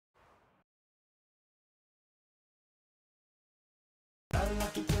Dale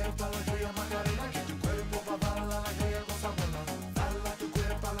a tu cuerpo alegría Macarena, que tu cuerpo va a dar la alegría, cosa buena. Dale a tu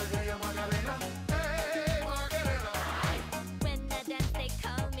cuerpo alegría Macarena, hey Macarena. When I dance they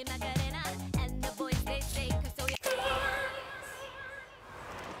call me Macarena, and the boys they say cause so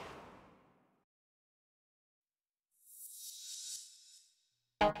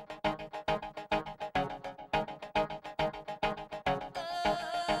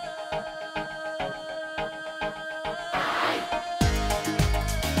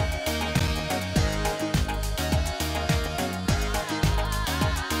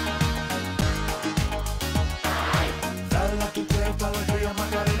Dale a tu cuerpo alegría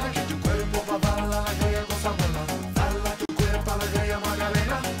Macarena, que tu cuerpo va a dar la alegría, cosa buena. Dale a tu cuerpo alegría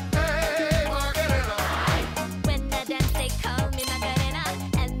Macarena, hey Macarena. when I dance they call me Macarena,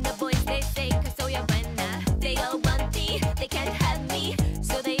 and the boys they say cause so you're buena. They all want me, they can't have me,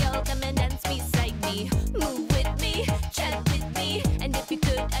 so they all come and dance beside me. Move with me, chat with me, and if you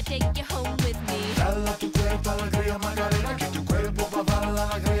could I'd take you home with me. Dale a tu cuerpo alegría Macarena, que tu cuerpo va a dar la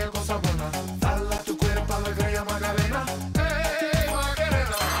alegría, cosa buena. Dale a tu cuerpo alegría Macarena, hey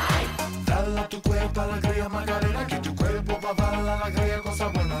Macarena. Dale a tu cuerpo alegría Macarena, que tu cuerpo va a dar la alegría, cosa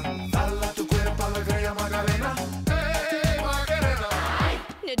buena. Dale a tu cuerpo alegría Macarena, hey Macarena.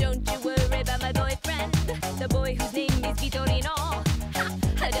 Now don't you worry about my boyfriend, the boy whose name is Vitorino. Ha,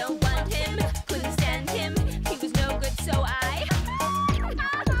 I don't want him, couldn't stand him, he was no good so I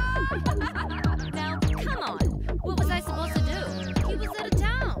Now come on, what was I supposed to do? He was out of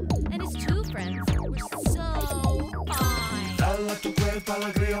town, and his two friends were so fine. Dale a tu cuerpo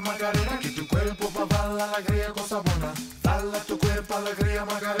alegría Macarena, que tu cuerpo va a dar la alegría, cosa buena. Dale a tu cuerpo alegría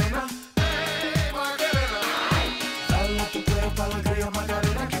Macarena, hey Macarena. Dale a tu cuerpo alegría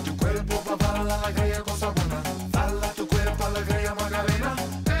Macarena, que tu cuerpo va a dar la alegría, cosa buena. Dale a tu cuerpo alegría Macarena,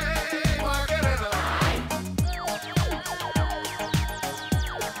 hey Macarena.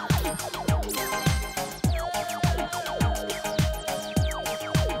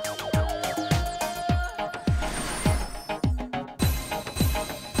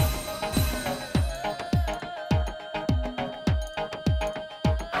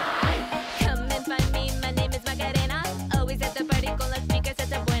 Come and find me, my name is Macarena, always at the party con las chicas at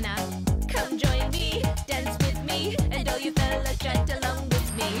the buena. Come join me, dance with me, and all you fellas chat along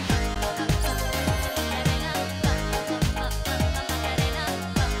with me.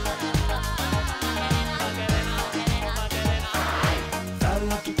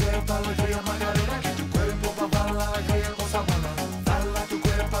 Dale a tu cuerpo alegría Macarena, que tu cuerpo va a dar la alegría, cosa buena. Dale a tu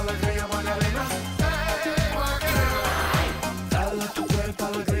cuerpo alegría Macarena, hey Macarena. Dale a tu cuerpo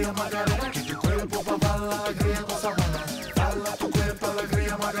alegría Macarena, que tu cuerpo va a dar la alegría, cosa buena. Dale a tu cuerpo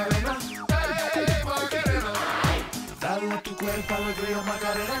alegría Macarena, hey Macarena. Dale a tu cuerpo alegría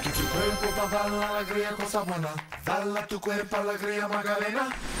Macarena, que tu cuerpo va a dar la alegría, cosa buena. Dale a tu cuerpo alegría Macarena,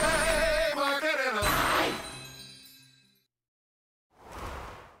 hey